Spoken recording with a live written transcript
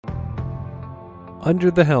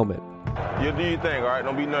Under the Helmet, You do your thing, all right?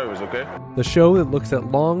 Don't be nervous, okay? the show that looks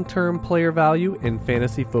at long-term player value in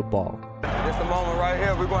fantasy football. It's the moment right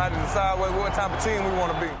here. We're going to have to decide what type of team we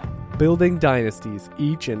want to be. Building dynasties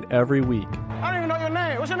each and every week. I don't even know your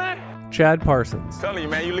name. What's your name? Chad Parsons, Telling you,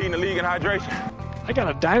 man, you leading the league in hydration. I got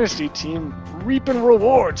a dynasty team reaping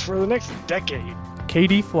rewards for the next decade.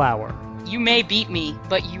 Katie Flower, You may beat me,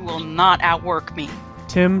 but you will not outwork me.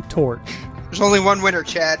 Tim Torch. There's only one winner,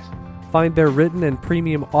 Chad. Find their written and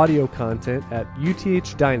premium audio content at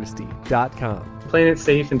uthdynasty.com. Playing it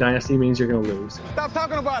safe in Dynasty means you're going to lose. Stop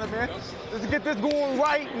talking about it, man. Let's get this going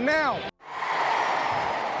right now.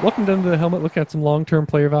 Welcome to Under the Helmet. Look at some long-term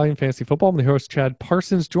player value in fantasy football. I'm the host, Chad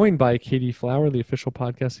Parsons, joined by Katie Flower, the official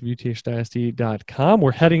podcast of uthdynasty.com.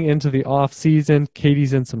 We're heading into the off-season.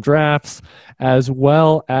 Katie's in some drafts, as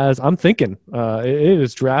well as I'm thinking it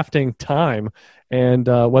is drafting time. And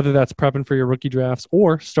whether that's prepping for your rookie drafts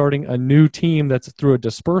or starting a new team that's through a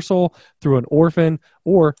dispersal, through an orphan,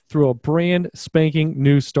 or through a brand spanking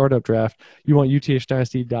new startup draft, you want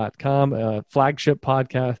uthdynasty.com, flagship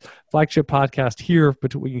podcast here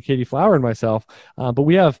between Katie Flower and myself. But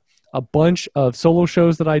we have a bunch of solo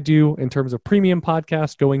shows that I do in terms of premium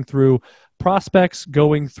podcasts, going through prospects,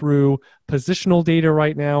 going through positional data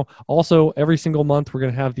right now. Also, every single month, we're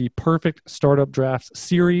going to have the perfect startup drafts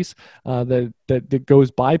series that goes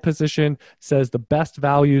by position, says the best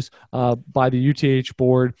values by the UTH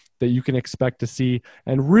board that you can expect to see,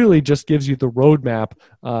 and really just gives you the roadmap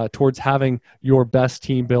towards having your best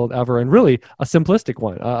team build ever, and really a simplistic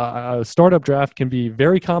one. A startup draft can be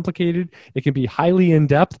very complicated. It can be highly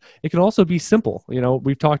in-depth. It can also be simple. You know,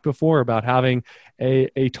 we've talked before about having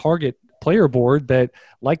a target player board that,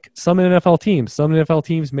 like some NFL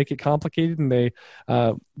teams make it complicated, and they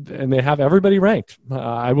have everybody ranked.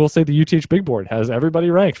 I will say the UTH big board has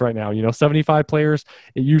everybody ranked right now. 75 players.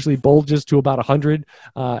 It usually bulges to about 100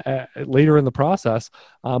 later in the process.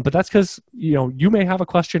 But that's because you may have a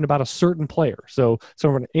question about a certain player. So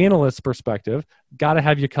from an analyst's perspective, got to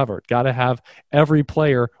have you covered. Got to have every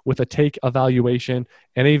player with a take evaluation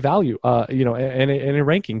and a value, and a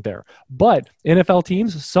ranking there. But NFL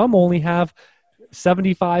teams, some only have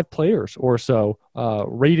 75 players or so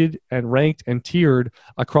rated and ranked and tiered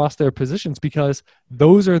across their positions, because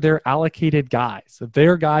those are their allocated guys.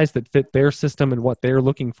 They're guys that fit their system and what they're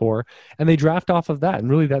looking for, and they draft off of that. And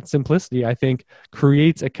really that simplicity, I think,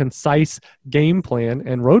 creates a concise game plan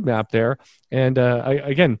and roadmap there. And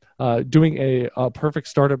doing a perfect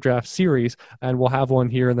startup draft series, and we'll have one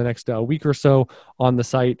here in the next week or so on the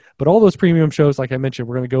site. But all those premium shows, like I mentioned,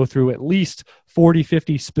 we're going to go through at least 40,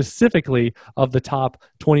 50 specifically of the top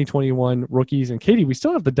 2021 rookies. And Katie, we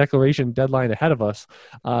still have the declaration deadline ahead of us.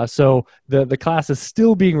 So the class is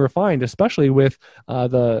still being refined, especially with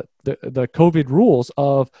the COVID rules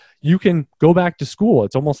of you can go back to school.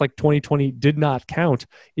 It's almost like 2020 did not count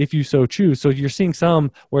if you so choose. So you're seeing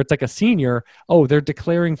some where it's like a senior, they're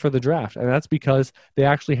declaring for the draft. And that's because they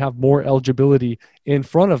actually have more eligibility in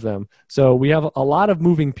front of them. So we have a lot of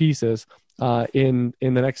moving pieces in the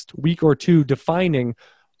next week or two defining,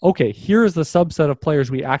 okay, here's the subset of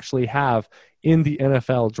players we actually have in the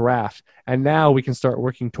NFL draft. And now we can start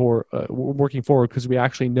working forward because we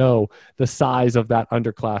actually know the size of that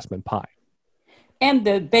underclassmen pie. And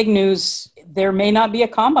the big news, there may not be a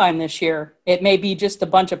combine this year. It may be just a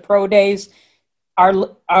bunch of pro days.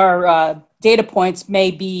 Our data points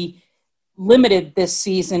may be limited this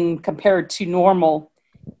season compared to normal,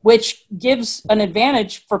 which gives an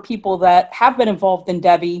advantage for people that have been involved in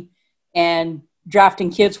Devy and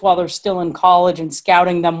drafting kids while they're still in college and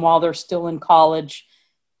scouting them while they're still in college.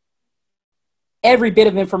 Every bit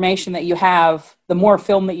of information that you have, the more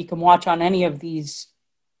film that you can watch on any of these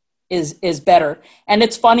is better. And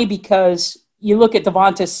it's funny because you look at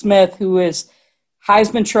Devonta Smith, who is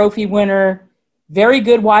Heisman Trophy winner, very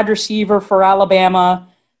good wide receiver for Alabama.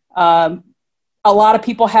 A lot of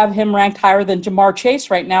people have him ranked higher than Jamar Chase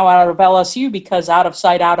right now out of LSU because out of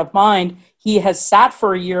sight, out of mind. He has sat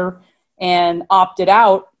for a year and opted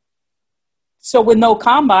out. So with no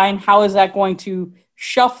combine, how is that going to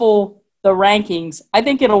shuffle the rankings? I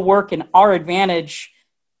think it'll work in our advantage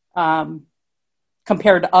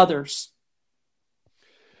compared to others.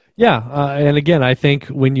 Yeah, and again, I think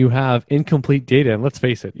when you have incomplete data, and let's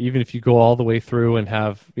face it, even if you go all the way through and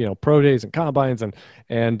have pro days and combines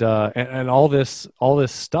and all this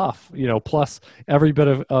stuff, plus every bit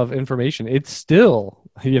of information, it's still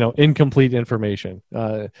incomplete information.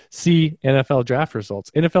 See NFL draft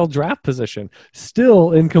results, NFL draft position,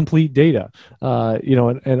 still incomplete data.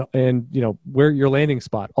 And where your landing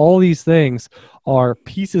spot. All these things are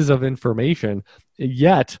pieces of information,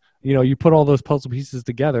 yet You put all those puzzle pieces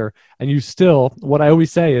together, and you still, what I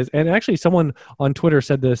always say is, and actually someone on Twitter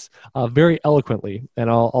said this very eloquently, and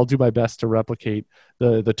I'll do my best to replicate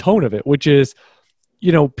the tone of it, which is,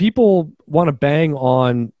 people want to bang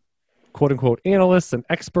on quote unquote analysts and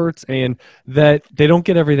experts and that they don't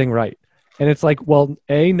get everything right. And it's like, well,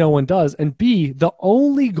 A, no one does. And B, the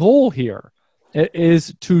only goal here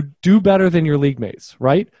is to do better than your league mates,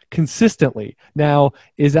 right? Consistently. Now,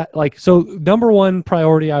 is that so number one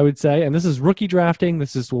priority, I would say, and this is rookie drafting,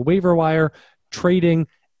 this is waiver wire, trading,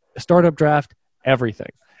 startup draft,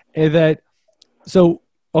 everything. And don't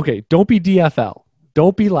be DFL.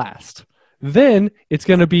 Don't be last. Then it's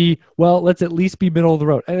going to be, well, let's at least be middle of the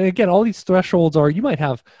road. And again, all these thresholds are, you might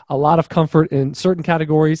have a lot of comfort in certain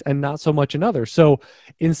categories and not so much in others. So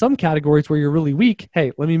in some categories where you're really weak,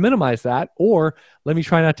 hey, let me minimize that, or let me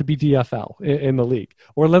try not to be DFL in the league,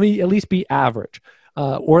 or let me at least be average,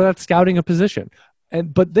 or that's scouting a position.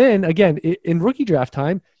 But then again, in rookie draft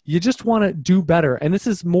time, you just want to do better. And this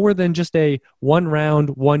is more than just a 1 round,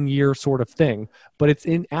 1 year sort of thing, but it's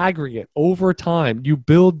in aggregate over time. You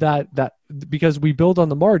build that because we build on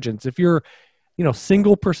the margins. If you're,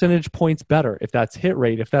 single percentage points better, if that's hit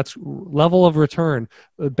rate, if that's level of return,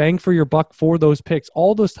 bang for your buck for those picks,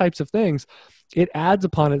 all those types of things, it adds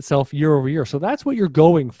upon itself year over year. So that's what you're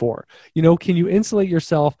going for. Can you insulate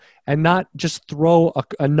yourself and not just throw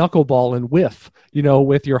a knuckleball and whiff,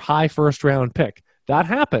 with your high first round pick? That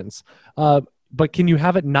happens. But can you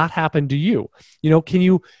have it not happen to you?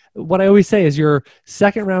 What I always say is your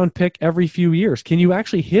second round pick every few years, can you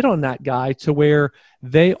actually hit on that guy to where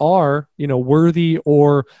they are, worthy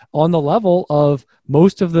or on the level of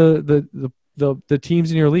most of the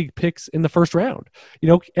teams in your league picks in the first round?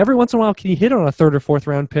 Every once in a while, can you hit on a third or fourth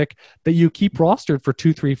round pick that you keep rostered for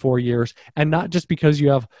 2, 3, 4 years, and not just because you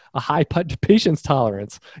have a high patience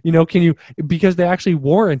tolerance? Can you, because they actually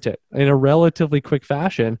warrant it in a relatively quick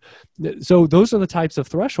fashion? So those are the types of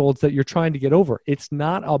thresholds that you're trying to get over. It's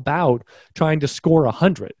not about trying to score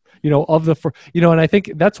 100. And I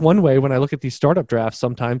think that's one way when I look at these startup drafts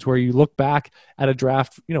sometimes, where you look back at a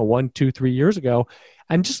draft, 1, 2, 3 years ago,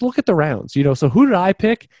 and just look at the rounds, so who did I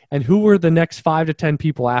pick and who were the next 5 to 10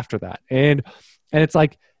 people after that? And it's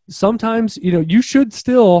like, sometimes, you should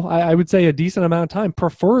still, I would say a decent amount of time,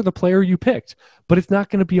 prefer the player you picked, but it's not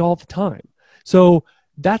going to be all the time. So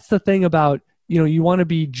that's the thing about, you want to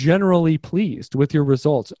be generally pleased with your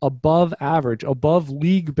results, above average, above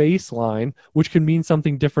league baseline, which can mean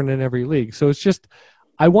something different in every league. So it's just,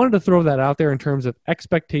 I wanted to throw that out there in terms of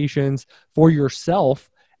expectations for yourself,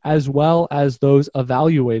 as well as those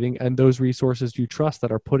evaluating and those resources you trust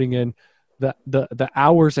that are putting in the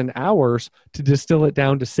hours and hours to distill it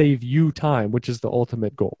down to save you time, which is the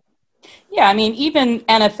ultimate goal. Yeah, I mean, even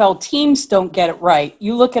NFL teams don't get it right.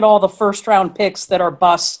 You look at all the first-round picks that are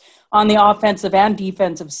busts on the offensive and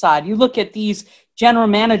defensive side. You look at these general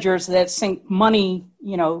managers that sink money,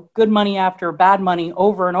 good money after bad money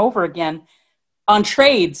over and over again on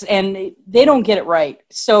trades, and they don't get it right.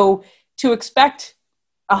 So to expect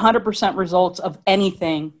 100% results of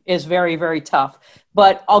anything is very, very tough.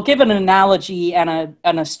 But I'll give an analogy and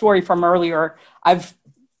a story from earlier. I've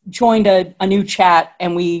joined a new chat,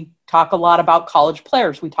 and we talk a lot about college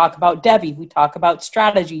players. We talk about Devy. We talk about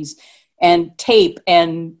strategies and tape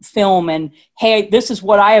and film and, hey, this is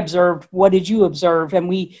what I observed. What did you observe? And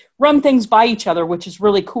we run things by each other, which is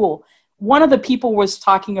really cool. One of the people was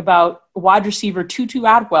talking about wide receiver Tutu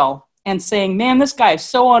Atwell and saying, man, this guy is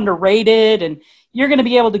so underrated, and you're going to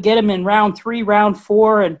be able to get him in round 3, round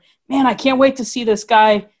 4. And man, I can't wait to see this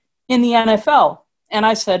guy in the NFL. And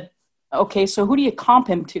I said, okay, so who do you comp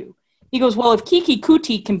him to? He goes, well, if Kiki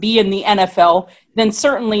Kuti can be in the NFL, then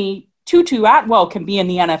certainly Tutu Atwell can be in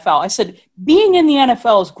the NFL. I said, being in the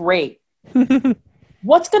NFL is great.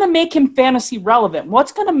 What's going to make him fantasy relevant?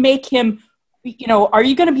 What's going to make him, are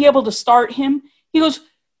you going to be able to start him? He goes,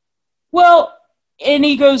 well, and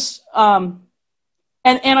he goes, and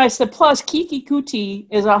I said, plus Kiki Kuti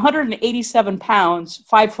is 187 pounds,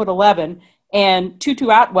 5'11", and Tutu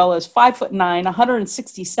Atwell is 5'9",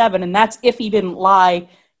 167, and that's if he didn't lie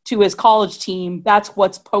to his college team. That's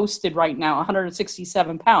what's posted right now,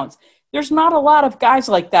 167 pounds. There's not a lot of guys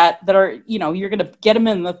like that are, you're going to get him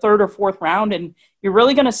in the 3rd or 4th round, and you're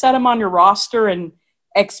really going to set him on your roster and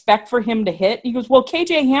expect for him to hit. He goes, well,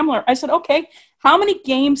 KJ Hamler. I said, okay, how many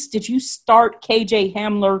games did you start KJ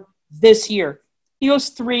Hamler this year? He goes,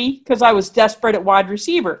 3, because I was desperate at wide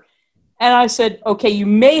receiver. And I said, okay, you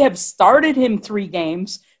may have started him 3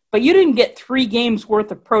 games, but you didn't get 3 games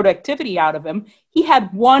worth of productivity out of him. He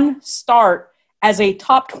had 1 start as a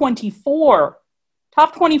top 24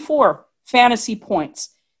 fantasy points.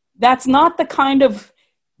 That's not the kind of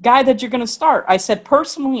guy that you're going to start. I said,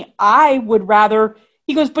 personally, I would rather –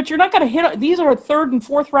 he goes, but you're not going to hit – these are third and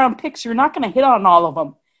fourth round picks. You're not going to hit on all of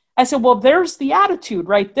them. I said, well, there's the attitude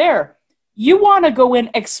right there. You want to go in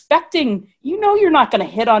expecting – you're not going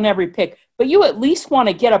to hit on every pick, but you at least want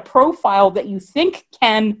to get a profile that you think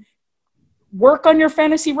can work on your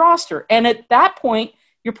fantasy roster. And at that point,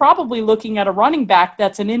 you're probably looking at a running back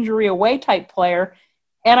that's an injury away type player.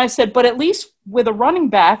 And I said, but at least with a running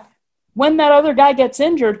back, when that other guy gets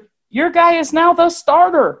injured, your guy is now the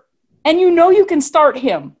starter. And you can start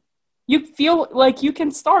him. You feel like you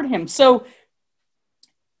can start him. So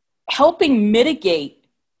helping mitigate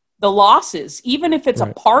the losses, even if it's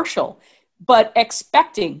a partial, but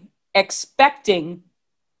expecting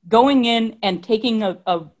going in and taking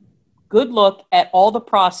a good look at all the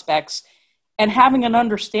prospects and having an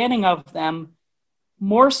understanding of them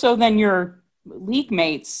more so than your league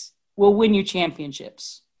mates will win you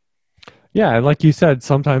championships. Yeah, and like you said,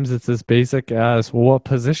 sometimes it's as basic as what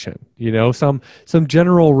position, some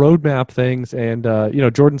general roadmap things. And,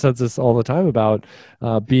 Jordan says this all the time about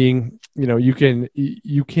being, you can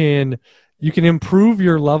improve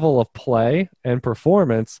your level of play and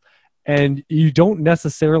performance, and you don't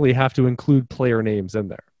necessarily have to include player names in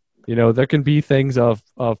there. There can be things of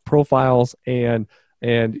profiles and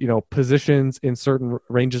positions in certain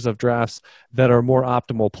ranges of drafts that are more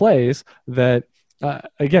optimal plays that,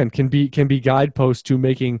 again, can be guideposts to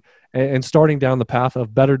making and starting down the path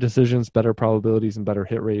of better decisions, better probabilities, and better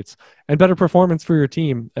hit rates, and better performance for your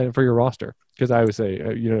team and for your roster. Because I always say,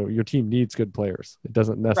 your team needs good players. It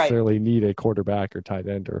doesn't necessarily need a quarterback or tight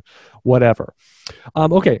end or whatever.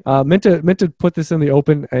 Meant to put this in the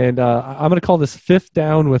open, and I'm going to call this Fifth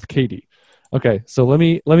Down with Katie. Okay, so let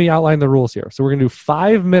me outline the rules here. So we're going to do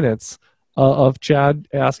 5 minutes of Chad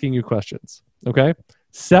asking you questions. Okay.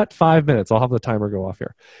 Set 5 minutes. I'll have the timer go off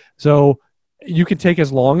here. So you can take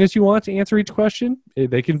as long as you want to answer each question.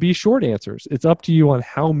 They can be short answers. It's up to you on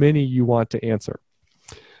how many you want to answer.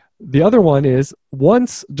 The other one is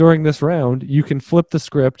once during this round, you can flip the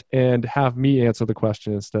script and have me answer the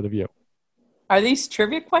question instead of you. Are these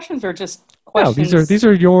trivia questions or just questions? No, these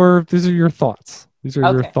are your thoughts. These are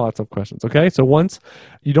your thoughts of questions. Okay. So once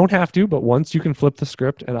you don't have to, but once you can flip the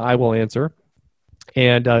script and I will answer.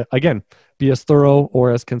 And again, be as thorough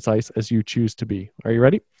or as concise as you choose to be. Are you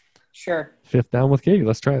ready? Sure. Fifth Down with Katie.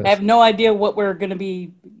 Let's try this. I have no idea what we're going to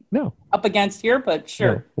be up against here, but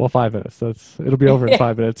sure. No. Well, 5 minutes. It'll be over in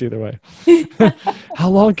 5 minutes either way. How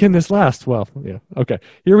long can this last? Well, yeah. Okay.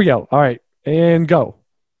 Here we go. All right. And go.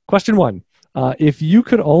 Question 1. If you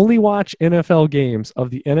could only watch NFL games of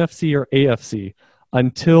the NFC or AFC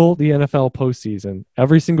until the NFL postseason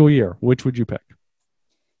every single year, which would you pick?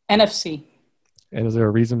 NFC. And is there a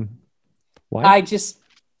reason why? I just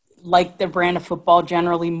like the brand of football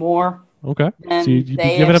generally more. Okay. So you'd be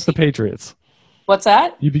giving up the Patriots. What's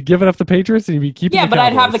that? You'd be giving up the Patriots and you'd be keeping the Cowboys.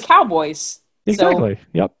 I'd have the Cowboys. Exactly. So,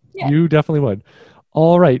 yep. Yeah. You definitely would.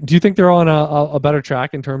 All right. Do you think they're on a better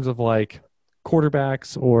track in terms of like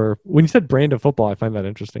quarterbacks, or when you said brand of football, I find that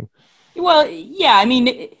interesting. Well, yeah. I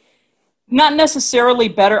mean, not necessarily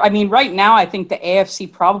better. I mean, right now, I think the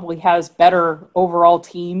AFC probably has better overall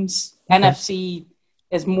teams. Okay. NFC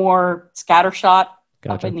is more scattershot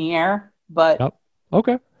up in the air, but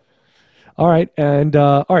okay. All right. And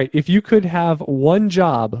all right, if you could have one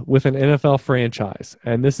job with an NFL franchise,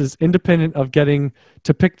 and this is independent of getting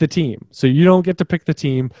to pick the team, so you don't get to pick the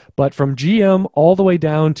team, but from GM all the way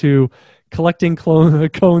down to collecting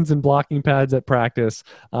cones and blocking pads at practice,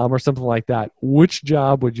 or something like that, which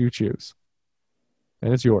job would you choose?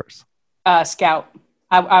 And it's yours. Scout.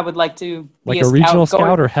 I would like to be like a regional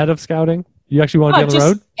scout or head of scouting. You actually want to be on the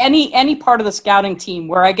road? Any part of the scouting team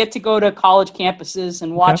where I get to go to college campuses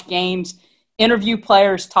and watch games, interview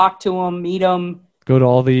players, talk to them, meet them. Go to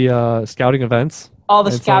all the scouting events. All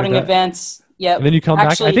the scouting events. Yeah. And then you come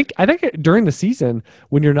back. I think during the season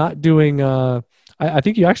when you're not doing. I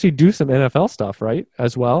think you actually do some NFL stuff, right?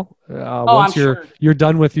 As well. Once you're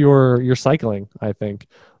done with your cycling, I think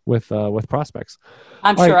with prospects.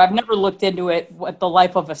 I'm sure. I've never looked into it, what the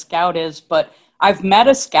life of a scout is, but I've met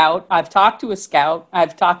a scout. I've talked to a scout.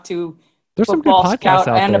 I've talked to there's some good podcasts scout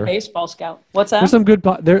out and there. A baseball scout. What's that? There's some good.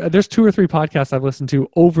 There's 2 or 3 podcasts I've listened to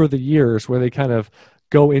over the years where they kind of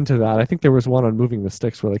go into that. I think there was one on Moving the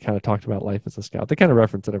Sticks where they kind of talked about life as a scout. They kind of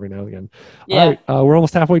reference it every now and again. Yeah. All right, we're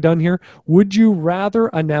almost halfway done here. Would you rather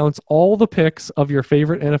announce all the picks of your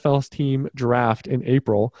favorite NFL team draft in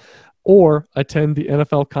April, or attend the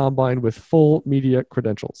NFL Combine with full media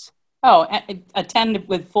credentials? Oh, attend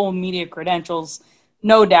with full media credentials,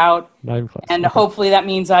 no doubt. Not even close. And hopefully that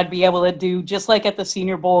means I'd be able to do, just like at the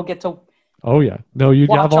Senior Bowl, get to Oh, yeah. No, you'd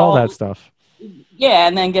have all that stuff. Yeah,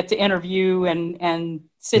 and then get to interview and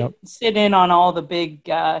sit in on all the big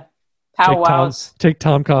powwows. Take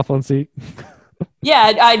Tom Coughlin's seat.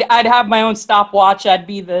 Yeah, I'd have my own stopwatch. I'd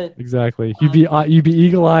be the exactly. You'd be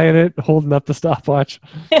eagle-eyeing it, holding up the stopwatch.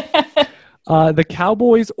 The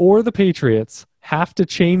Cowboys or the Patriots have to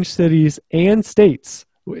change cities and states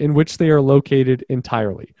in which they are located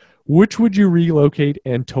entirely. Which would you relocate,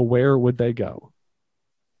 and to where would they go?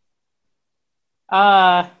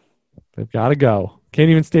 They've got to go. Can't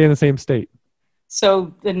even stay in the same state.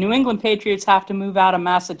 So the New England Patriots have to move out of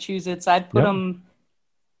Massachusetts. I'd put them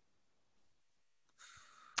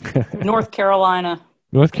North Carolina.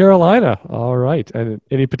 North Carolina. All right. And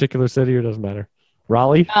any particular city, or doesn't matter?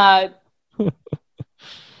 Raleigh?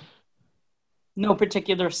 No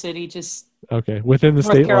particular city, just okay, within the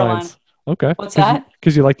North state Carolina. lines. Okay. What's that?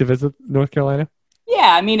 Because you like to visit North Carolina?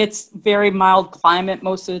 Yeah, I mean, it's very mild climate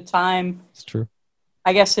most of the time. It's true.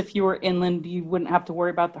 I guess if you were inland, you wouldn't have to worry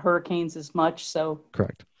about the hurricanes as much. So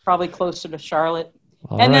correct. Probably closer to Charlotte.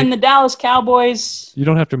 All and right. then the Dallas Cowboys. You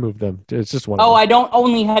don't have to move them. It's just one. Oh, of them. I don't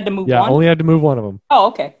only had to move one? Yeah, only had to move one of them. Oh,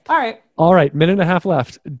 okay. All right. All right, minute and a half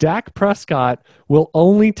left. Dak Prescott will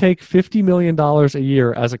only take $50 million a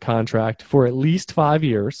year as a contract for at least 5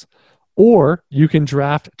 years, or you can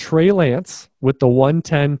draft Trey Lance with the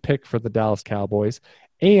 110 pick for the Dallas Cowboys,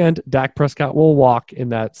 and Dak Prescott will walk in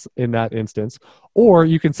that instance, or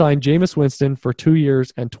you can sign Jameis Winston for 2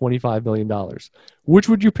 years and $25 million. Which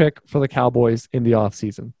would you pick for the Cowboys in the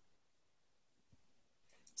offseason?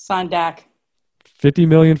 Sign Dak. $50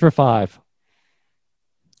 million for 5.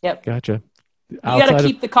 Yep. Gotcha. You got to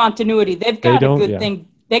keep the continuity. They've got a good thing.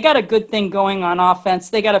 They got a good thing going on offense.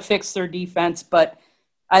 They got to fix their defense, but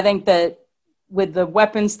I think that with the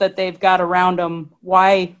weapons that they've got around them,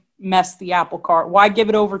 why mess the apple cart? Why give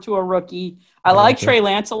it over to a rookie? I like Trey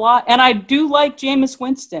Lance a lot, and I do like Jameis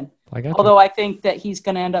Winston. Although I think that he's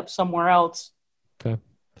going to end up somewhere else. Okay.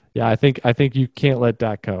 Yeah, I think you can't let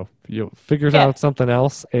Dak go. You figures out something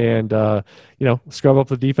else, and scrub up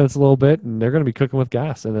the defense a little bit, and they're going to be cooking with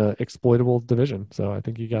gas in an exploitable division. So I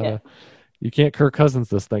think you can't Kirk Cousins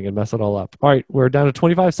this thing and mess it all up. All right, we're down to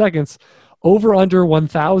 25 seconds. Over under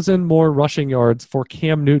 1,000 more rushing yards for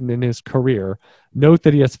Cam Newton in his career. Note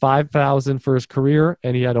that he has 5,000 for his career,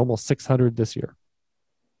 and he had almost 600 this year.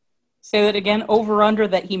 Say that again. Over under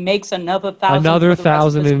that he makes another 1,000. Another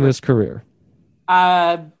 1,000 in his career.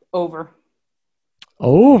 Over.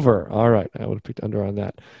 All right, I would have picked under on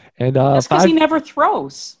that. And that's because he never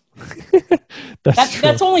throws.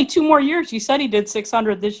 That's only 2 more years. You said he did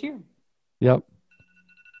 600 this year. Yep.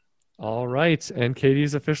 All right, and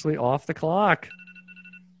Katie's officially off the clock.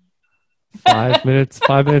 5 minutes.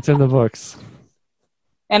 5 minutes in the books.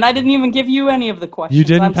 And I didn't even give you any of the questions. You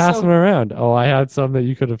didn't pass them around. Oh, I had some that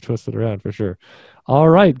you could have twisted around for sure. All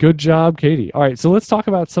right, good job, Katie. All right, so let's talk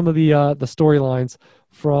about some of the storylines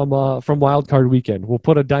from Wildcard Weekend. We'll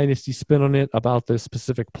put a dynasty spin on it about the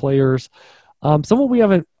specific players. Someone we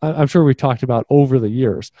haven't, I'm sure we talked about over the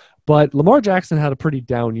years, but Lamar Jackson had a pretty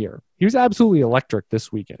down year. He was absolutely electric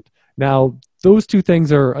this weekend. Now, those two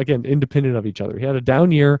things are, again, independent of each other. He had a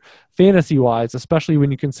down year fantasy-wise, especially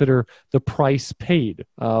when you consider the price paid,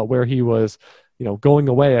 where he was, going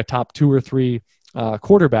away a top 2 or 3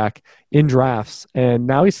 quarterback in drafts, and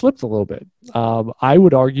now he slipped a little bit. I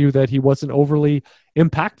would argue that he wasn't overly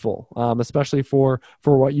impactful, especially for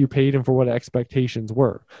what you paid and for what expectations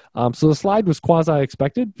were. So the slide was quasi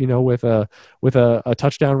expected, with a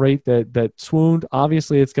touchdown rate that swooned.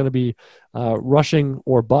 Obviously, it's going to be rushing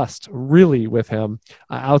or bust really with him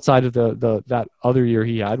outside of that other year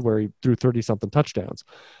he had where he threw 30-something touchdowns.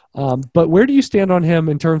 But where do you stand on him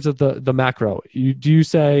in terms of the macro? Do you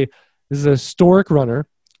say this is a historic runner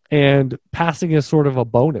and passing is sort of a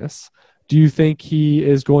bonus? Do you think he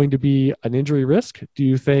is going to be an injury risk? Do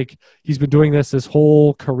you think he's been doing this his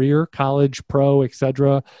whole career, college, pro,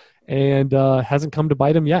 etc., and hasn't come to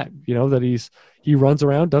bite him yet? That he runs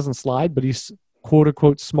around, doesn't slide, but he's quote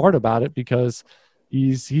unquote smart about it because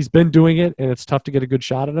he's been doing it and it's tough to get a good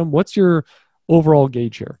shot at him. What's your overall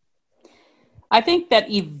gauge here? I think that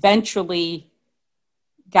eventually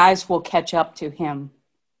guys will catch up to him.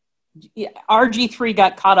 RG3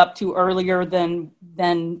 got caught up to earlier than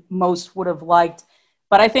most would have liked.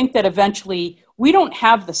 But I think that eventually we don't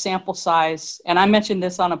have the sample size. And I mentioned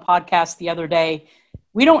this on a podcast the other day.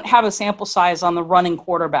 We don't have a sample size on the running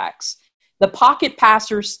quarterbacks. The pocket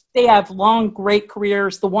passers, they have long, great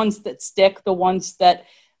careers. The ones that stick, the ones that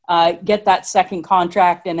get that second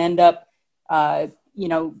contract and end up,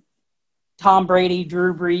 Tom Brady,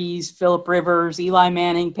 Drew Brees, Phillip Rivers, Eli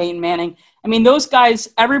Manning, Peyton Manning. I mean, those guys,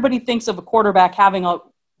 everybody thinks of a quarterback having a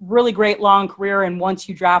really great long career, and once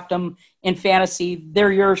you draft them in fantasy,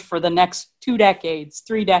 they're yours for the next 2 decades,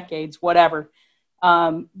 3 decades, whatever.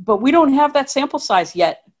 But we don't have that sample size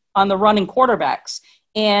yet on the running quarterbacks.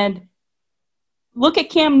 And look at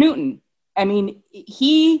Cam Newton. I mean,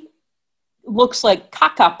 he looks like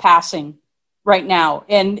caca passing right now.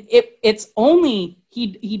 And it's only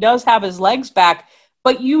he does have his legs back.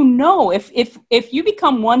 But if you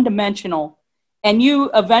become one-dimensional and you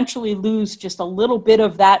eventually lose just a little bit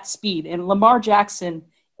of that speed, and Lamar Jackson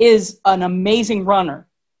is an amazing runner,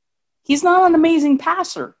 he's not an amazing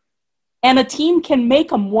passer. And a team can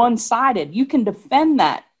make him one-sided. You can defend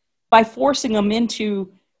that by forcing them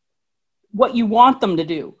into what you want them to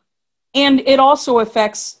do. And it also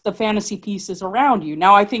affects the fantasy pieces around you.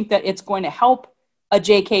 Now, I think that it's going to help a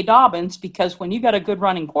J.K. Dobbins, because when you got a good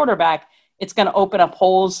running quarterback, it's going to open up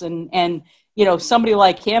holes, and somebody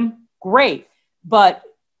like him, great. But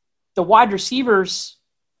the wide receivers,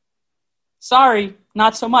 sorry,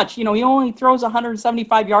 not so much. He only throws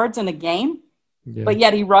 175 yards in a game. Yeah. But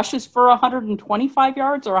yet he rushes for 125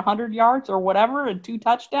 yards or 100 yards or whatever and 2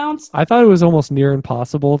 touchdowns. I thought it was almost near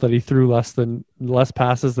impossible that he threw less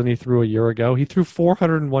passes than he threw a year ago. He threw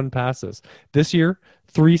 401 passes. This year,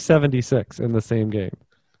 376 in the same game.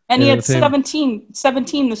 And he had 17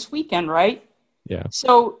 this weekend, right? Yeah.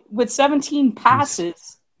 So with 17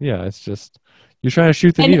 passes. Yeah, it's just you're trying to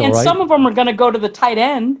shoot the needle, right? And some of them are going to go to the tight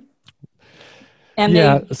end. And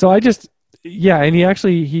and he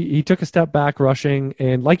actually he took a step back rushing,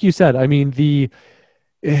 and like you said, I mean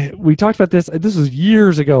we talked about this. This was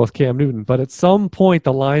years ago with Cam Newton, but at some point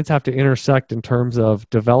the lines have to intersect in terms of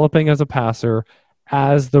developing as a passer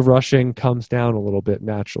as the rushing comes down a little bit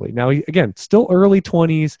naturally. Now, again, still early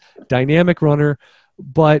 20s, dynamic runner,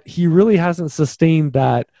 but he really hasn't sustained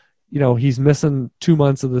that. He's missing 2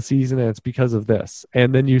 months of the season, and it's because of this.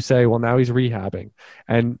 And then you say, well, now he's rehabbing.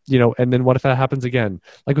 And, and then what if that happens again?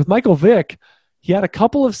 Like with Michael Vick, he had a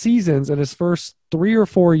couple of seasons in his first 3 or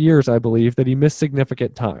 4 years, I believe, that he missed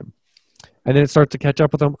significant time. And then it starts to catch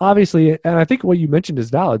up with him. Obviously, and I think what you mentioned is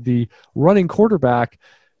valid. The running quarterback,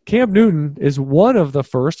 Cam Newton, is one of the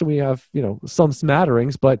first, and we have, some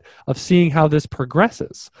smatterings, but of seeing how this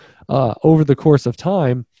progresses over the course of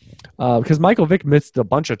time. Because Michael Vick missed a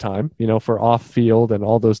bunch of time, for off field and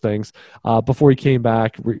all those things before he came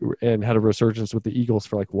back and had a resurgence with the Eagles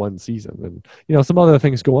for like 1 season and, some other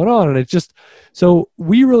things going on. And it's just, so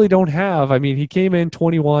we really don't have, he came in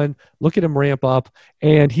 21, look at him ramp up,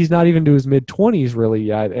 and he's not even to his mid 20s really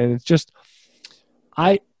yet. And it's just,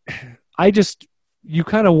 you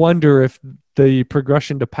kind of wonder if the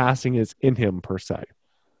progression to passing is in him per se.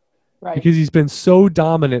 Right. Because he's been so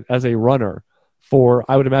dominant as a runner for,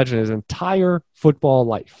 I would imagine, his entire football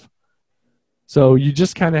life. So you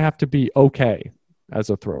just kind of have to be okay as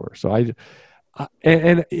a thrower. So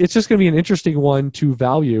and it's just going to be an interesting one to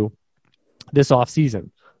value this offseason,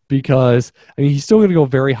 because he's still going to go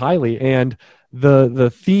very highly. And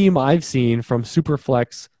the theme I've seen from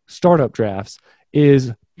Superflex startup drafts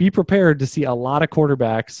is be prepared to see a lot of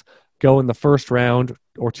quarterbacks go in the first round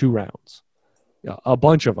or 2 rounds, a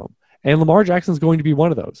bunch of them. And Lamar Jackson's going to be one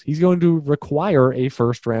of those. He's going to require a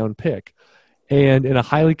first-round pick. And in a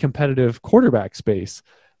highly competitive quarterback space,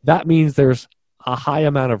 that means there's a high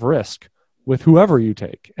amount of risk with whoever you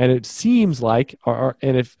take. And it seems like,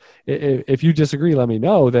 and if you disagree, let me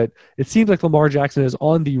know, that it seems like Lamar Jackson is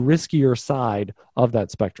on the riskier side of that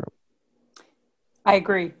spectrum. I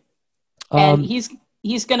agree. And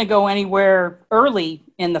he's going to go anywhere early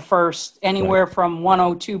in the first, anywhere from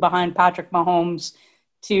 102 behind Patrick Mahomes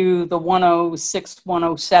to the 106,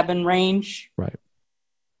 107 range. Right.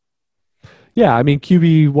 Yeah,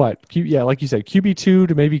 QB like you said, QB2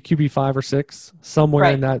 to maybe QB5 or 6,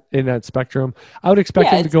 somewhere in that spectrum. I would expect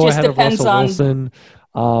him to go ahead of Russell Wilson.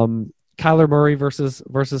 Kyler Murray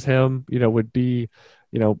versus him, would be,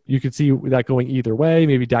 you could see that going either way.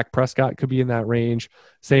 Maybe Dak Prescott could be in that range.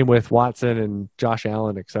 Same with Watson and Josh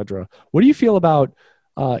Allen, et cetera. What do you feel about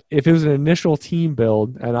if it was an initial team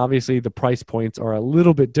build, and obviously the price points are a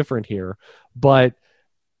little bit different here, but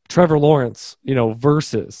Trevor Lawrence,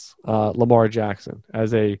 versus Lamar Jackson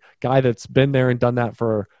as a guy that's been there and done that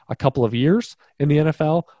for a couple of years in the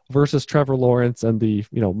NFL versus Trevor Lawrence and the,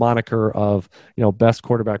 moniker of, best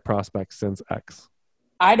quarterback prospect since X?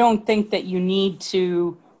 I don't think that you need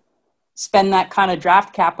to spend that kind of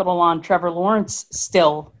draft capital on Trevor Lawrence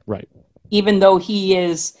still. Right. Even though he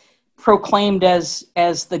is proclaimed as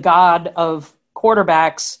the god of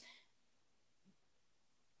quarterbacks,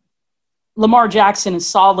 Lamar Jackson is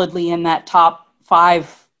solidly in that top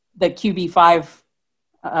 5, the QB5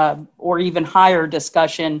 or even higher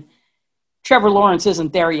discussion. Trevor Lawrence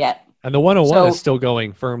isn't there yet. And the 101 So- is still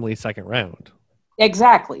going firmly second round.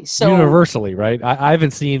 Exactly. So Universally, right? I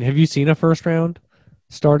haven't seen. Have you seen a first round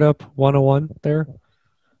startup 101 there?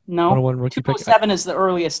 no, 101 rookie pick. 207 is the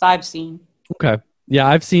earliest I've seen. Okay. Yeah,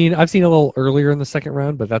 I've seen a little earlier in the second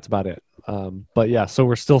round, but that's about it. But yeah, so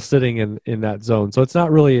we're still sitting in that zone. So it's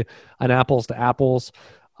not really an apples to apples.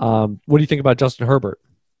 What do you think about Justin Herbert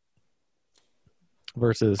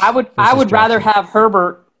versus? I would rather have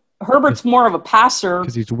Herbert. Herbert's more of a passer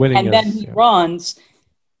because he's winning, and then he runs.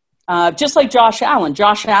 Just like Josh Allen.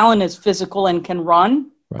 Josh Allen is physical and can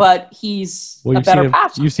run, but he's a better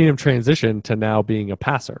passer. You've seen him transition to now being a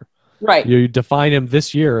passer. Right. You define him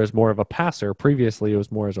this year as more of a passer. Previously, it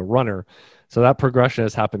was more as a runner. So that progression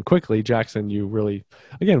has happened quickly. Jackson, you really,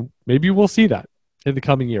 again, maybe we'll see that in the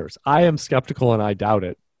coming years. I am skeptical and I doubt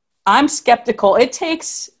it. I'm skeptical. It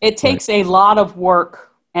takes a lot of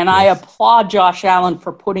work, and I applaud Josh Allen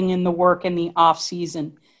for putting in the work in the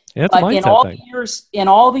offseason. Yeah, it's a mindset in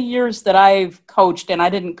all the years that I've coached, and I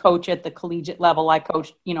didn't coach at the collegiate level. I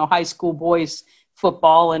coached, high school boys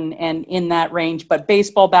football and in that range, but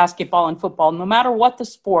baseball, basketball, and football, no matter what the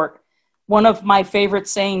sport, one of my favorite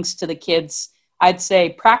sayings to the kids, I'd say,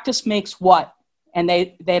 practice makes what? And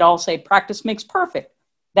they'd all say, practice makes perfect.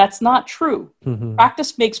 That's not true. Mm-hmm.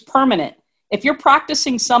 Practice makes permanent. If you're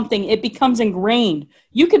practicing something, it becomes ingrained.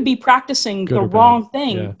 You could be practicing the wrong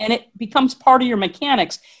thing, and it becomes part of your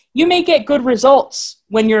mechanics. You may get good results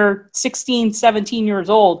when you're 16, 17 years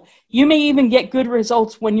old. You may even get good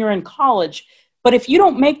results when you're in college. But if you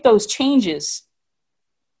don't make those changes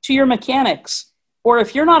to your mechanics, or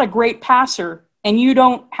if you're not a great passer and you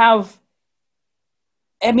don't have,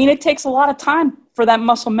 it takes a lot of time for that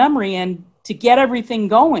muscle memory and to get everything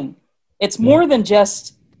going. It's more than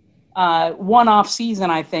just one off season,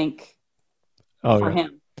 I think, for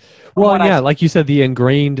him. Well, yeah, like you said, the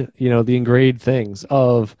ingrained things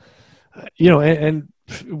of, and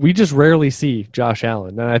we just rarely see Josh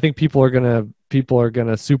Allen. And I think people are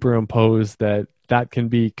gonna superimpose that can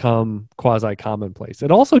become quasi commonplace.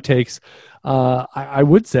 It also takes, I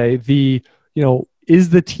would say, is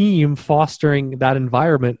the team fostering that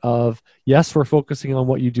environment of, yes, we're focusing on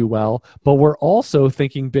what you do well, but we're also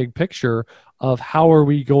thinking big picture of how are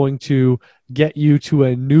we going to get you to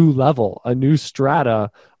a new level, a new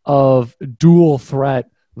strata of dual threat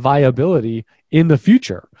viability in the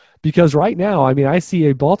future. Because right now, I see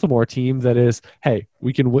a Baltimore team that is, hey,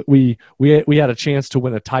 we had a chance to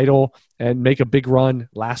win a title and make a big run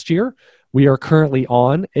last year. We are currently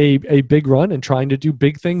on a big run and trying to do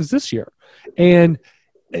big things this year.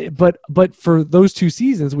 But for those two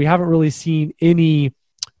seasons, we haven't really seen any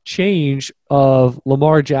change of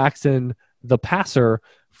Lamar Jackson, the passer,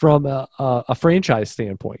 from a franchise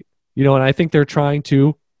standpoint. And I think they're trying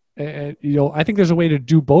to, I think there's a way to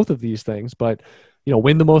do both of these things, but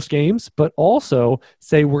win the most games, but also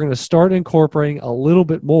say we're going to start incorporating a little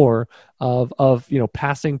bit more of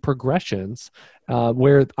passing progressions,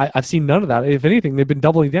 where I've seen none of that. If anything, they've been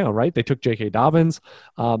doubling down, right? They took J.K. Dobbins.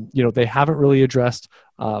 They haven't really addressed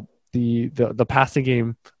the passing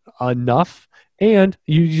game enough, and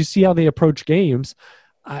you see how they approach games.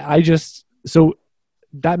 So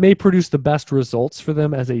that may produce the best results for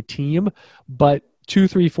them as a team, but 2,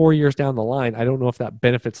 3, 4 years down the line, I don't know if that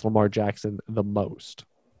benefits Lamar Jackson the most.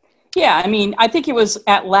 Yeah, I think it was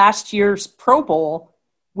at last year's Pro Bowl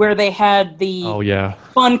where they had the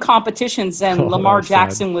fun competitions, and Lamar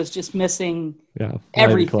Jackson was just missing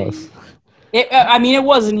everything. It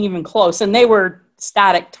wasn't even close, and they were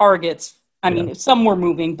static targets. Some were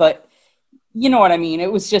moving, but you know what I mean.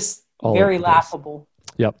 It was just very laughable.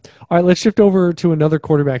 Yep. All right, let's shift over to another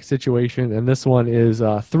quarterback situation, and this one is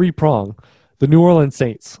three-prong. The New Orleans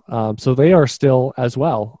Saints. So they are still as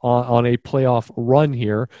well on a playoff run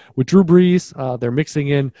here with Drew Brees. They're mixing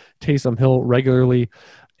in Taysom Hill regularly.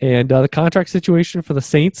 And the contract situation for the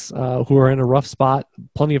Saints, who are in a rough spot,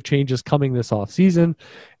 plenty of changes coming this offseason.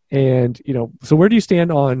 And, so where do you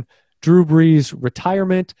stand on Drew Brees'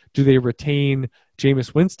 retirement? Do they retain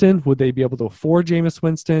Jameis Winston? Would they be able to afford Jameis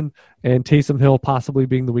Winston and Taysom Hill possibly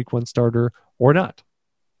being the week one starter or not?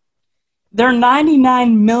 They're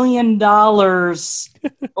 $99 million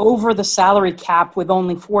over the salary cap with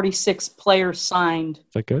only 46 players signed.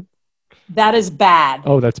 Is that good? That is bad.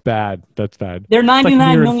 Oh, that's bad. That's bad. They're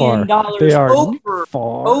 $99 million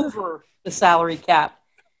over the salary cap.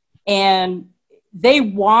 And they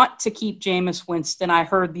want to keep Jameis Winston. I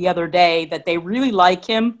heard the other day that they really like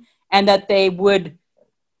him and that they would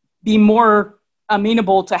be more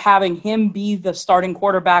amenable to having him be the starting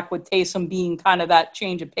quarterback with Taysom being kind of that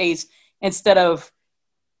change of pace, instead of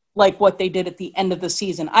like what they did at the end of the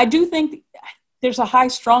season. I do think there's a high,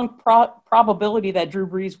 strong probability that Drew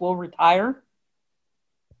Brees will retire.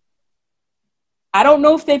 I don't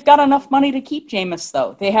know if they've got enough money to keep Jameis,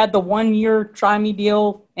 though. They had the 1-year try-me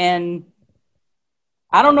deal, and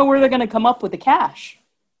I don't know where they're going to come up with the cash.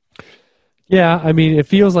 Yeah, I mean, it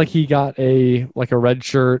feels like he got a red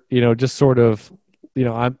shirt, just sort of,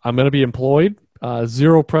 I'm going to be employed,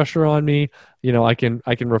 zero pressure on me. I can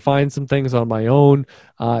refine some things on my own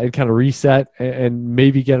and kind of reset and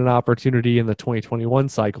maybe get an opportunity in the 2021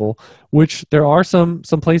 cycle, which there are some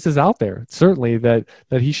places out there, certainly that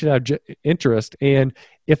he should have interest. And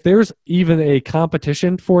if there's even a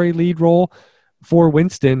competition for a lead role for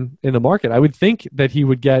Winston in the market, I would think that he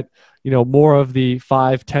would get, more of the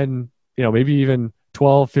 5, 10, maybe even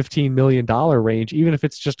 12, $15 million range, even if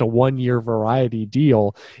it's just a 1-year variety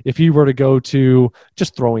deal. If he were to go to,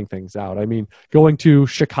 just throwing things out, I mean, going to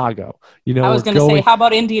Chicago, I was going to say, how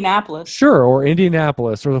about Indianapolis? Sure. Or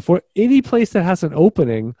Indianapolis or any place that has an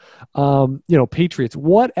opening, Patriots,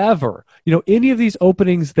 whatever, any of these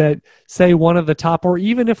openings that say one of the top, or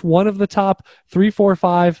even if one of the top 3, 4,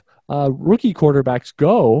 5 rookie quarterbacks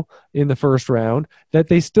go in the first round, that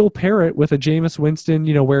they still pair it with a Jameis Winston,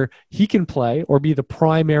 where he can play or be the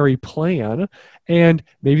primary plan. And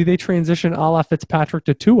maybe they transition a la Fitzpatrick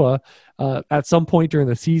to Tua at some point during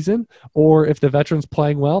the season, or if the veteran's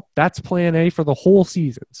playing well, that's plan A for the whole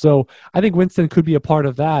season. So I think Winston could be a part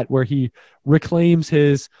of that, where he reclaims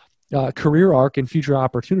his career arc and future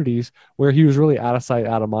opportunities, where he was really out of sight,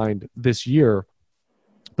 out of mind this year.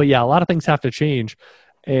 But yeah, a lot of things have to change.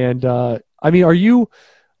 And I mean, are you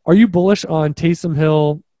bullish on Taysom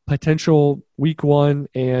Hill potential week 1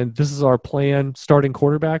 and this is our plan starting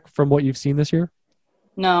quarterback from what you've seen this year?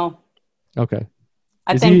 No. Okay.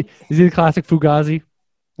 Is he the classic Fugazi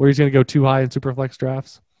where he's going to go too high in Superflex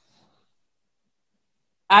drafts?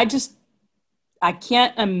 I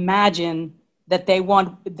can't imagine that they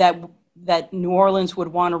want that New Orleans would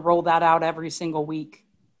want to roll that out every single week.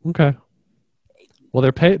 Okay. Well,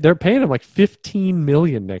 they're paying him like $15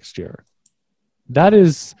 million next year. That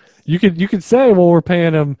is, you could say, well, we're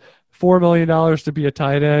paying him $4 million to be a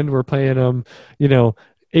tight end. We're paying him,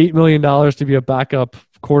 $8 million to be a backup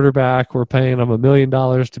quarterback. We're paying him $1 million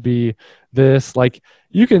to be this. Like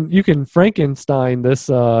you can Frankenstein this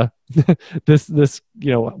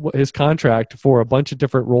his contract for a bunch of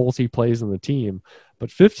different roles he plays in the team. But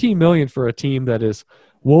 $15 million for a team that is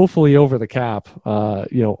woefully over the cap,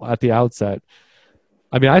 at the outset.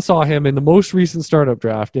 I mean, I saw him in the most recent startup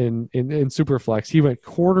draft in Superflex. He went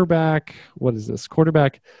quarterback, what is this?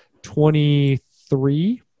 Quarterback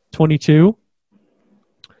 23, 22.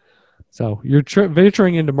 So you're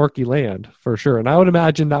venturing into murky land for sure. And I would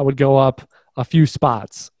imagine that would go up a few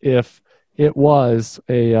spots if it was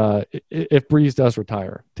if Brees does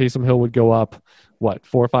retire. Taysom Hill would go up,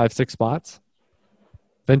 4, 5, 6 spots?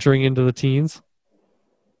 Venturing into the teens?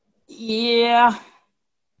 Yeah.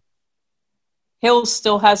 Hill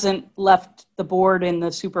still hasn't left the board in the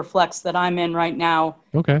Superflex that I'm in right now.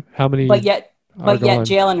 Okay. How many? But yet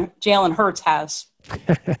Jalen Hurts has.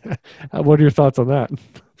 What are your thoughts on that?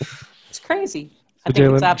 It's crazy. So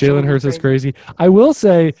Jalen Hurts is crazy. I will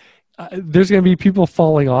say there's going to be people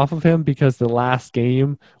falling off of him because the last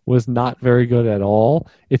game was not very good at all.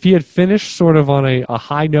 If he had finished sort of on a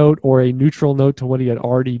high note or a neutral note to what he had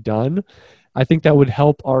already done, I think that would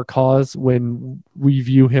help our cause when we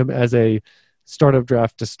view him as a startup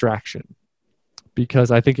draft distraction, because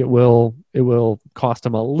I think it will cost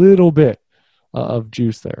him a little bit of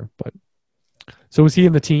juice there. But so was he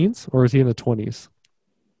in the teens or was he in the 20s?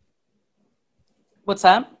 What's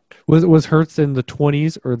that? Was Hurts in the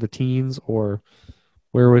 20s or the teens, or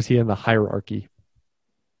where was he in the hierarchy?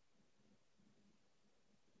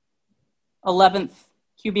 11th,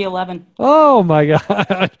 QB 11. Oh my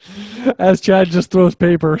God! As Chad just throws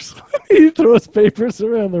papers, he throws papers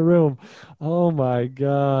around the room. Oh my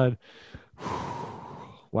God!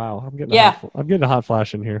 Wow, I'm getting a hot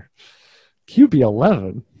flash in here. QB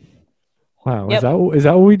 11. Wow, yep. Is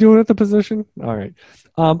that what we doing at the position? All right.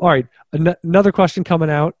 All right. Another question coming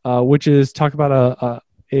out, which is talk about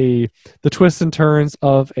the twists and turns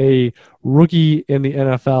of a rookie in the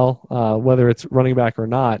NFL, whether it's running back or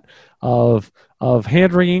not, of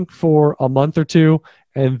hand wringing for a month or two,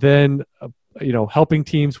 and then helping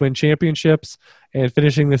teams win championships and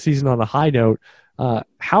finishing the season on a high note.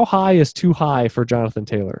 How high is too high for Jonathan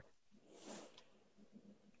Taylor?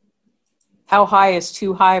 How high is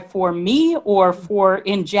too high for me or for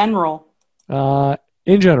in general?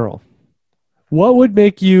 In general. What would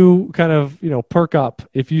make you kind of, perk up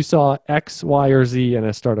if you saw X, Y, or Z in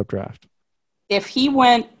a startup draft? If he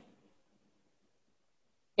went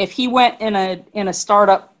in a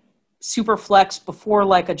startup super flex before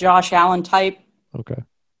like a Josh Allen type. Okay.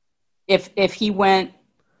 If he went,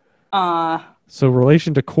 so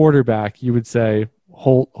relation to quarterback, you would say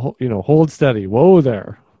hold steady. Whoa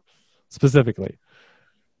there, specifically.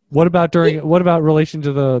 What about relation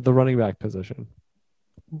to the running back position?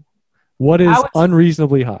 What is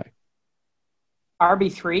unreasonably high?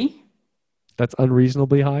 RB3. That's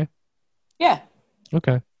unreasonably high? Yeah.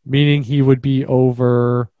 Okay. Meaning he would be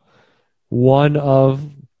over one of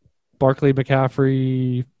Barkley,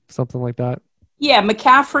 McCaffrey, something like that? Yeah,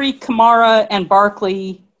 McCaffrey, Kamara, and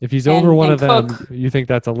Barkley. If he's over one of them, Cook, you think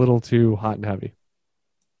that's a little too hot and heavy?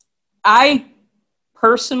 I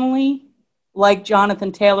personally like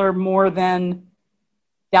Jonathan Taylor more than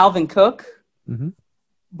Dalvin Cook,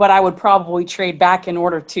 but I would probably trade back in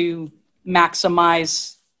order to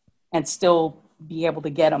maximize and still be able to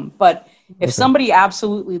get him. But if somebody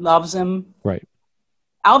absolutely loves him, right?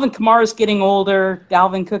 Alvin Kamara is getting older.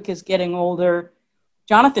 Dalvin Cook is getting older.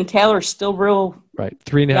 Jonathan Taylor is still real right,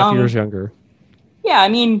 3.5 years younger. Yeah, I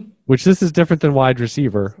mean, which this is different than wide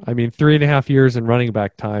receiver. I mean, 3.5 years in running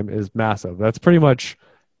back time is massive. That's pretty much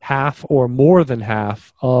half or more than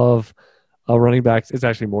half of a running back's. It's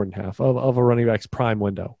actually more than half of a running back's prime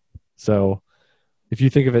window. So if you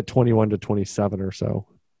think of it 21 to 27 or so,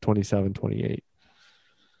 27, 28.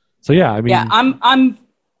 So yeah, I mean, yeah, I'm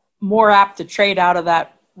more apt to trade out of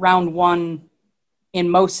that round one in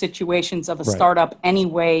most situations of a startup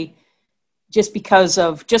anyway, just because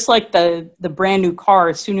of, just like the brand new car,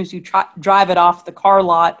 as soon as you drive it off the car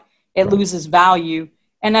lot, it loses value.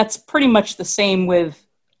 And that's pretty much the same with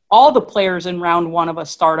all the players in round one of a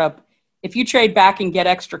startup. If you trade back and get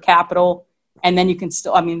extra capital, and then you can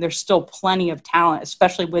still, I mean, there's still plenty of talent,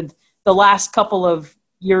 especially with the last couple of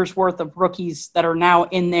years worth of rookies that are now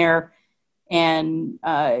in there. And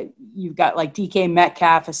you've got like DK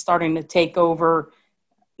Metcalf is starting to take over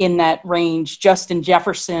in that range. Justin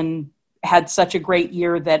Jefferson had such a great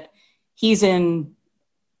year that he's in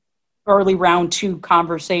early round two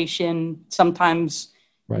conversation, sometimes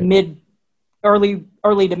early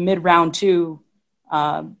to mid round two.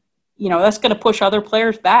 That's going to push other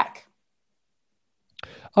players back.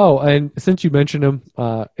 Oh, and since you mentioned him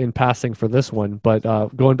in passing for this one, but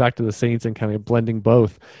going back to the Saints and kind of blending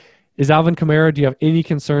both, is Alvin Kamara, do you have any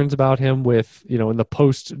concerns about him with, in the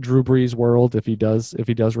post Drew Brees world if he does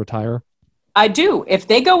retire? I do. If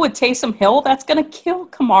they go with Taysom Hill, that's going to kill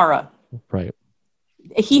Kamara. Right.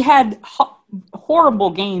 He had horrible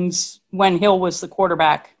games when Hill was the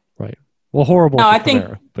quarterback. Right. Well, horrible for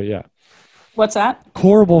Kamara, but yeah. What's that?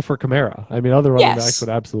 Horrible for Kamara. I mean, other running backs would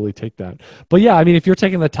absolutely take that. But yeah, I mean, if you're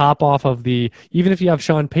taking the top off of even if you have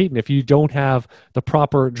Sean Payton, if you don't have the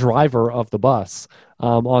proper driver of the bus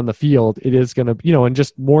on the field, it is going to, and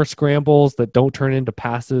just more scrambles that don't turn into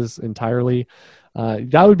passes entirely.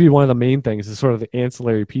 That would be one of the main things, is sort of the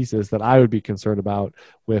ancillary pieces that I would be concerned about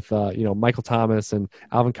with, Michael Thomas and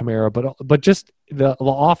Alvin Kamara, but just the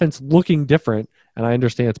offense looking different. And I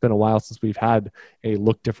understand it's been a while since we've had a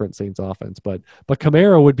look different Saints offense, but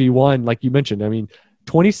Kamara would be one, like you mentioned. I mean,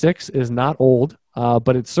 26 is not old,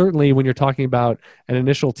 but it's certainly, when you're talking about an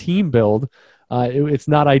initial team build, it's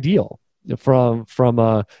not ideal. From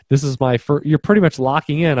this is my first, you're pretty much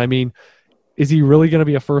locking in. I mean, is he really going to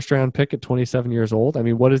be a first round pick at 27 years old? I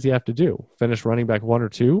mean, what does he have to do? Finish running back 1 or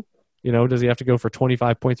 2? Does he have to go for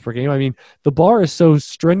 25 points per game? I mean, the bar is so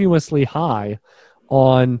strenuously high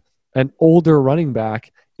on an older running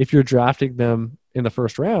back if you're drafting them in the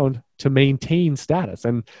first round to maintain status.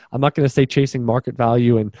 And I'm not going to say chasing market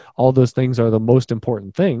value and all those things are the most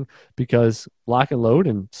important thing, because lock and load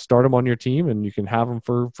and start them on your team and you can have them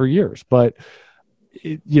for years. But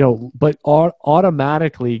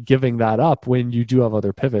automatically giving that up when you do have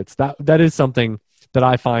other pivots, that is something that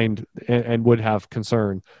I find and would have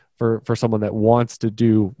concern for someone that wants to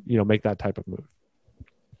do, make that type of move.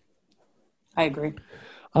 I agree.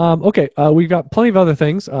 Okay, we've got plenty of other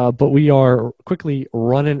things, but we are quickly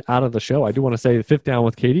running out of the show. I do want to say the Fifth Down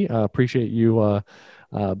with Katie. Appreciate you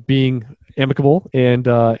being amicable and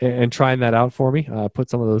trying that out for me.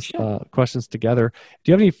 Put some of those questions together.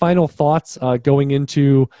 Do you have any final thoughts going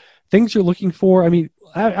into things you're looking for? I mean,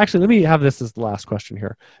 actually, let me have this as the last question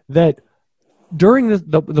here. That during the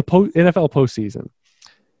NFL postseason,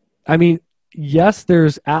 I mean, yes,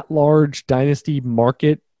 there's at-large dynasty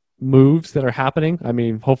market moves that are happening. I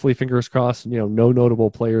mean, hopefully, fingers crossed, no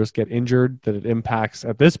notable players get injured, that it impacts,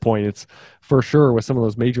 at this point, it's for sure with some of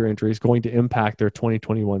those major injuries going to impact their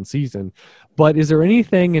 2021 season. But is there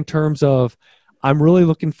anything in terms of, I'm really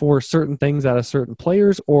looking for certain things out of certain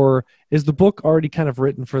players, or is the book already kind of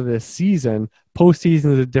written for this season?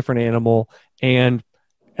 Postseason is a different animal, and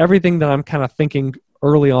everything that I'm kind of thinking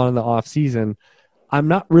early on in the off season, I'm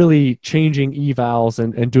not really changing evals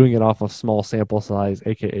and doing it off of small sample size,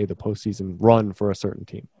 aka the postseason run for a certain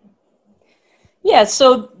team. Yeah,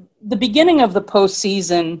 so the beginning of the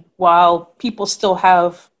postseason, while people still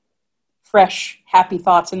have fresh, happy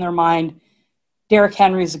thoughts in their mind, Derrick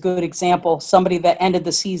Henry is a good example, somebody that ended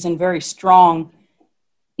the season very strong.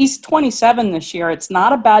 He's 27 this year. It's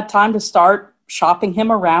not a bad time to start shopping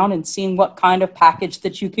him around and seeing what kind of package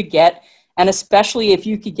that you could get, and especially if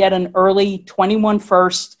you could get an early 21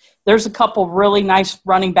 first. There's a couple really nice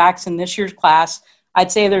running backs in this year's class.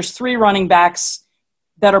 I'd say there's 3 running backs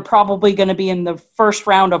that are probably going to be in the first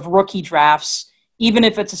round of rookie drafts. Even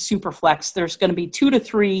if it's a super flex, there's going to be 2 to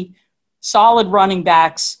 3 solid running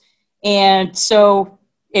backs. And so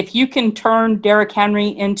if you can turn Derrick Henry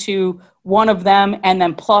into one of them and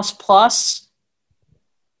then plus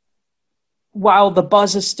while the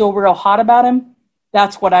buzz is still real hot about him,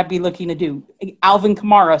 that's what I'd be looking to do. Alvin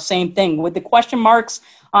Kamara, same thing. With the question marks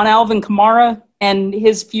on Alvin Kamara and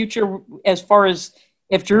his future as far as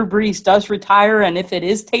if Drew Brees does retire and if it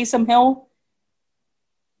is Taysom Hill,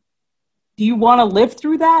 do you want to live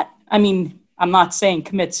through that? I mean, I'm not saying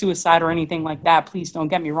commit suicide or anything like that. Please don't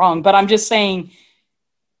get me wrong. But I'm just saying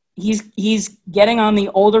he's getting on the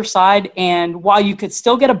older side, and while you could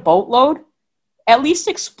still get a boatload, at least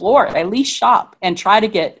explore it, at least shop and try to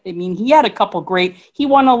get – I mean, he had a couple great – he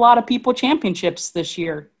won a lot of people championships this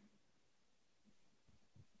year.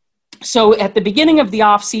 So at the beginning of the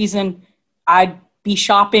offseason, I'd be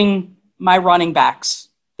shopping my running backs,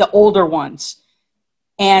 the older ones,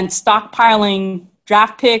 and stockpiling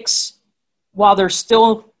draft picks while they're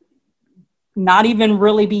still not even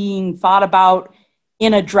really being thought about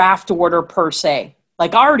in a draft order per se.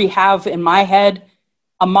 Like, I already have in my head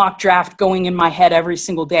a mock draft going in my head every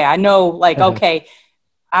single day. I know, like, okay,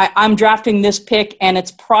 I'm drafting this pick and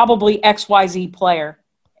it's probably XYZ player.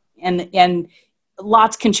 And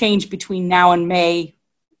lots can change between now and May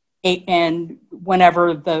and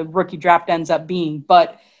whenever the rookie draft ends up being.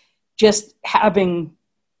 But just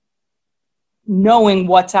knowing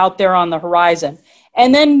what's out there on the horizon.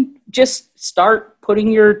 And then just start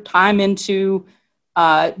putting your time into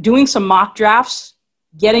doing some mock drafts,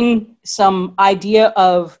 getting some idea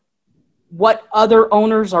of what other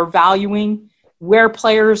owners are valuing, where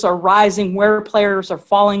players are rising, where players are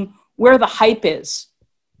falling, where the hype is.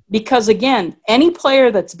 Because, again, any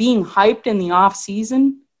player that's being hyped in the off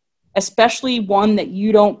season, especially one that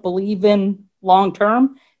you don't believe in long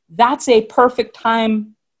term, that's a perfect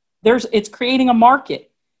time. It's creating a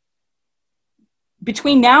market.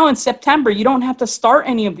 Between now and September, you don't have to start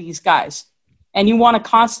any of these guys. And you want to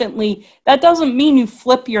constantly – that doesn't mean you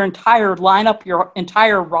flip your entire lineup, your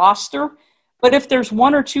entire roster. But if there's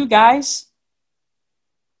 1 or 2 guys,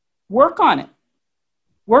 work on it.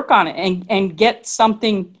 Work on it and get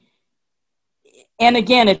something. And,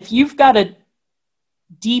 again, if you've got a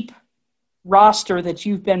deep roster that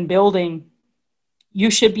you've been building, you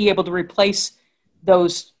should be able to replace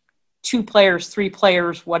those 2 players, 3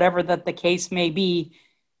 players, whatever that the case may be,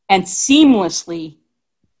 and seamlessly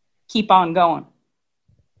keep on going.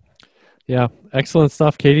 Yeah, excellent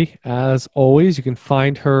stuff, Katie. As always, you can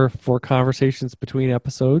find her for conversations between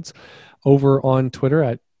episodes over on Twitter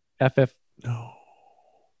at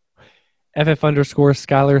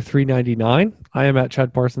FF_Skyler399. I am at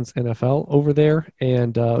Chad Parsons NFL over there,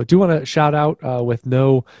 and do want to shout out with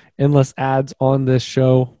no endless ads on this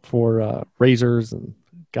show for razors and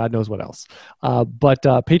God knows what else. But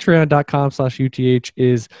patreon.com/UTH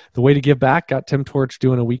is the way to give back. Got Tim Torch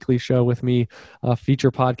doing a weekly show with me,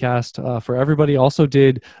 feature podcast for everybody. Also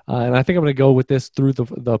did, and I think I'm going to go with this through the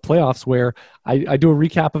playoffs, where I do a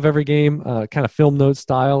recap of every game, kind of film note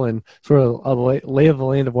style, and sort of a lay of the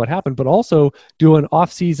land of what happened, but also do an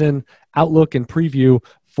off-season outlook and preview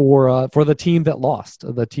for the team that lost,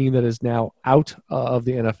 the team that is now out of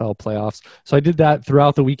the NFL playoffs. So I did that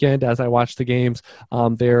throughout the weekend as I watched the games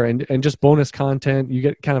there, and just bonus content. You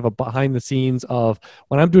get kind of a behind the scenes of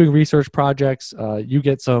when I'm doing research projects. You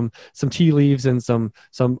get some tea leaves and some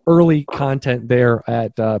early content there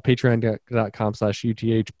at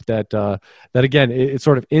patreon.com/UTH that again, it's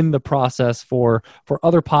sort of in the process for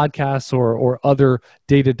other podcasts or other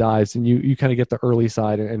data dives, and you kind of get the early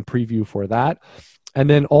side and preview for that. And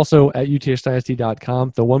then also at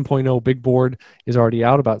uthdynasty.com, the 1.0 big board is already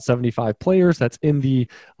out, about 75 players. That's in the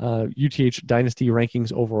UTH Dynasty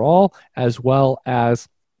rankings overall, as well as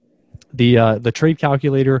the trade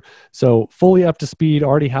calculator. So fully up to speed,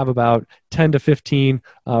 already have about 10 to 15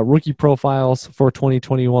 rookie profiles for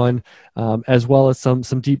 2021, as well as some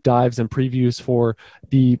deep dives and previews for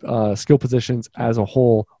the skill positions as a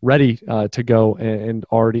whole, ready to go and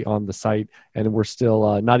already on the site. And we're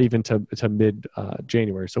still not even to mid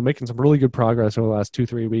January. So making some really good progress over the last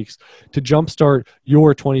 2-3 weeks to jumpstart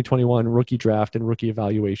your 2021 rookie draft and rookie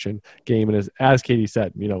evaluation game. And as Katie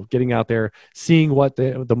said, getting out there, seeing what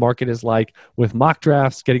the market is like with mock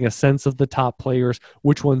drafts, getting a sense of the top players,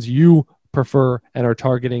 which ones you prefer and are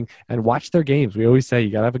targeting, and watch their games. We always say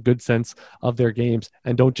you got to have a good sense of their games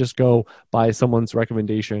and don't just go by someone's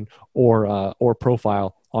recommendation or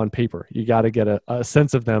profile on paper. You got to get a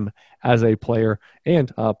sense of them as a player,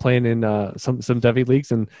 and playing in some Devy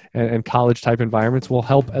leagues and college type environments will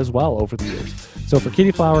help as well over the years. So for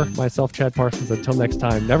Katie Flower, myself, Chad Parsons, until next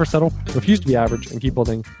time, never settle, refuse to be average, and keep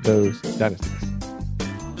building those dynasties.